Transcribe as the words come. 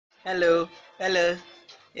Hello, hello.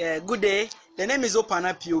 Yeah, good day. The name is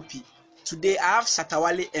Opana POP. Today I have Shatta,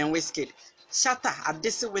 Wale and Wizkid. Shatta had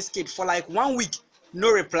this Wizkid for like 1 week,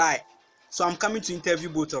 no reply. So I'm coming to interview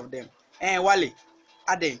both of them. And Wale,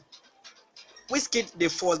 Ade, Wizkid they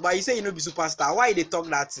force, but you say you know be superstar. Why they talk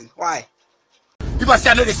that thing? Why? People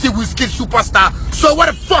say I know they see Wizkid superstar. So what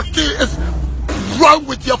the fuck is wrong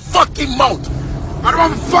with your fucking mouth? I don't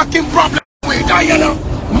have a fucking problem with that, you know?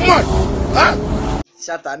 Man, huh?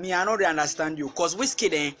 Shatta, me, I don't really understand you. Cause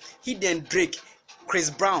Wizkid, he then Drake, Chris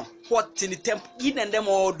Brown, what in the temp, he and them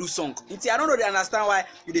all do song. I don't really understand why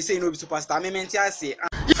you they say you know be superstar. I mean, I say.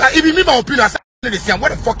 If you mean my opinion, I know they say, what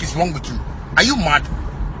the fuck is wrong with you? Are you mad?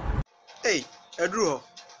 Hey, Edru,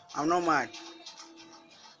 I'm not mad.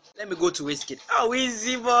 Let me go to Wizkid. Oh,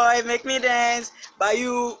 Wizzy boy, make me dance. But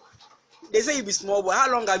you, they say you be small boy.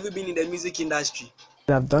 How long have you been in the music industry?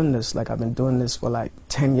 I've done this, like I've been doing this for like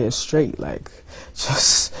 10 years straight, like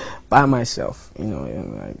just by myself, you know,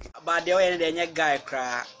 and like. But the way the guy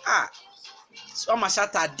cry, so I'm a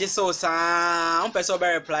Shatta this or I'm person be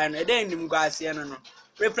replying. Then you go say no.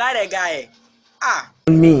 Reply the guy.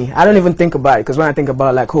 Me, I don't even think about it, because when I think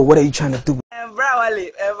about like, oh, what are you trying to do? Bro,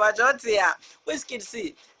 Wale, Vajotia, Wizkid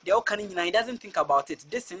see the all canning, he doesn't think about it.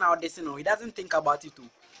 This thing now, this thing, he doesn't think about it too.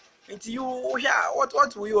 Into you, yeah, what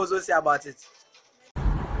will you also say about it?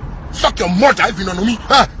 Suck your mother if you don't know me,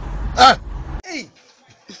 huh? Hey,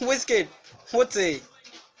 Wizkid, what's it?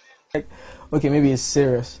 Like, okay, maybe it's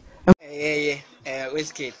serious. Yeah,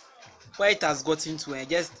 Wizkid, where it has gotten to,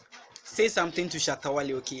 just say something to Shatta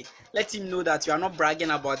Wale, okay? Let him know that you are not bragging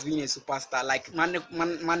about being a superstar. Like,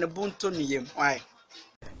 why?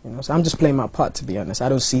 You know, so I'm just playing my part, to be honest. I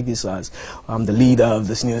don't see this as I'm the leader of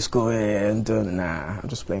this new school and nah, I'm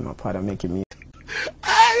just playing my part. I'm making me.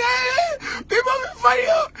 People be funny,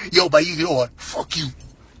 yo, but you know what? Fuck you.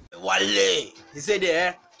 Wale, he said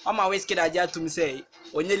there, I'm a Wizkid idea to me say,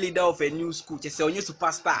 only leader of a new school, just say only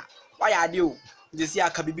superstar. Why are you? You see, I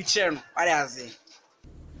can be chairman. What I say?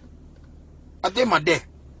 I did my day.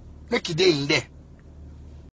 Make it day in there.